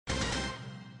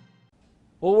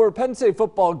Well, where Penn State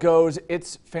football goes,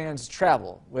 its fans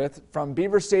travel, from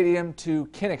Beaver Stadium to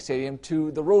Kinnick Stadium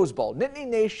to the Rose Bowl. Nittany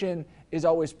Nation is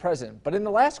always present, but in the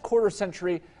last quarter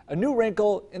century, a new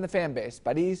wrinkle in the fan base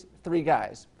by these three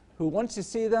guys, who once you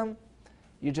see them,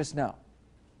 you just know.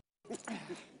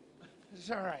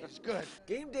 It's all right, it's good.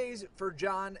 Game days for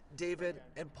John, David,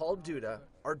 and Paul Duda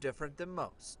are different than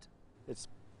most. It's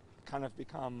kind of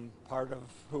become part of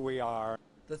who we are.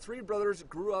 The three brothers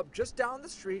grew up just down the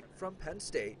street from Penn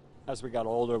State. As we got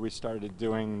older, we started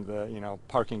doing the,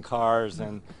 parking cars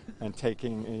and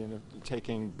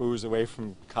taking booze away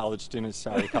from college students,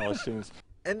 college students.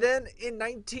 And then in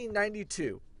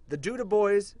 1992, the Duda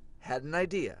boys had an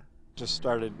idea. Just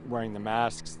started wearing the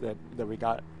masks that we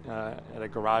got at a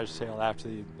garage sale after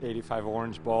the '85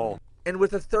 Orange Bowl. And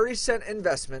with a 30-cent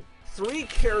investment, three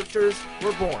characters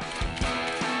were born.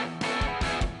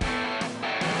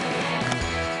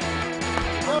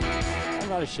 I'm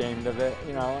not ashamed of it.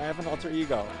 I have an alter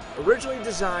ego. Originally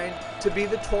designed to be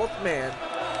the 12th man,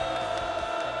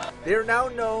 they are now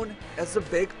known as the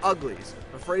Big Uglies,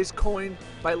 a phrase coined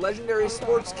by legendary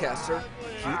sportscaster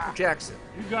Hugh Jackson.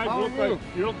 You guys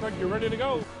look like you're ready to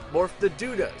go. Morphed the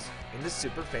Dudas into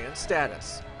superfan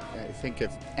status. I think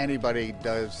if anybody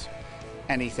does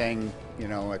anything,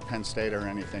 at Penn State or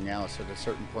anything else, at a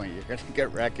certain point you're going to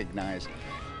get recognized.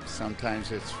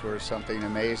 Sometimes it's for something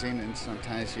amazing, and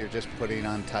sometimes you're just putting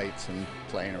on tights and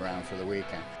playing around for the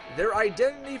weekend. Their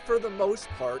identity, for the most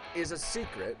part, is a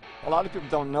secret. A lot of people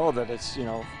don't know that it's,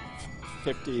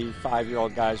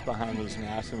 55-year-old guys behind these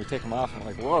masks, and we take them off and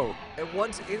we're like, whoa. And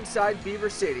once inside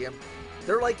Beaver Stadium,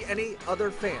 they're like any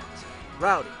other fans,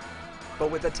 rowdy,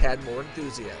 but with a tad more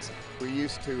enthusiasm. We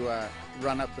used to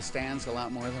run up the stands a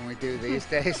lot more than we do these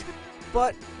days.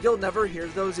 But you'll never hear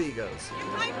those egos.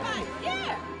 High five,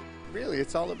 yeah! Really,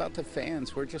 it's all about the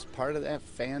fans. We're just part of that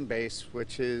fan base,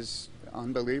 which is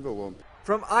unbelievable.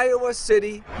 From Iowa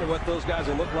City What those guys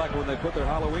will look like when they put their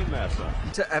Halloween masks on.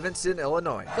 to Evanston,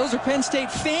 Illinois. Those are Penn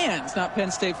State fans, not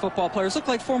Penn State football players. Look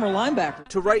like former linebackers.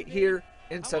 To right here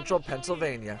in central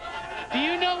Pennsylvania. Do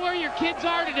you know where your kids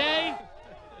are today?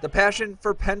 The passion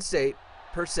for Penn State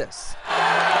persists.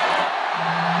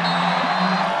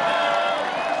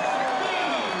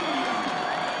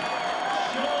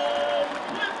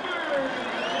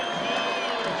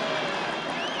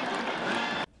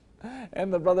 And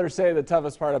the brothers say the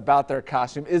toughest part about their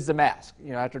costume is the mask.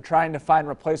 After trying to find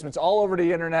replacements all over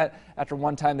the internet, after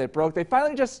one time they broke, they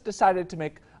finally just decided to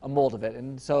make a mold of it.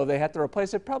 And so they have to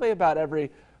replace it probably about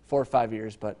every 4 or 5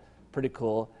 years, but pretty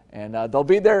cool. And they'll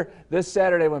be there this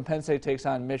Saturday when Penn State takes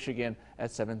on Michigan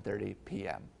at 7:30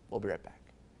 p.m. We'll be right back.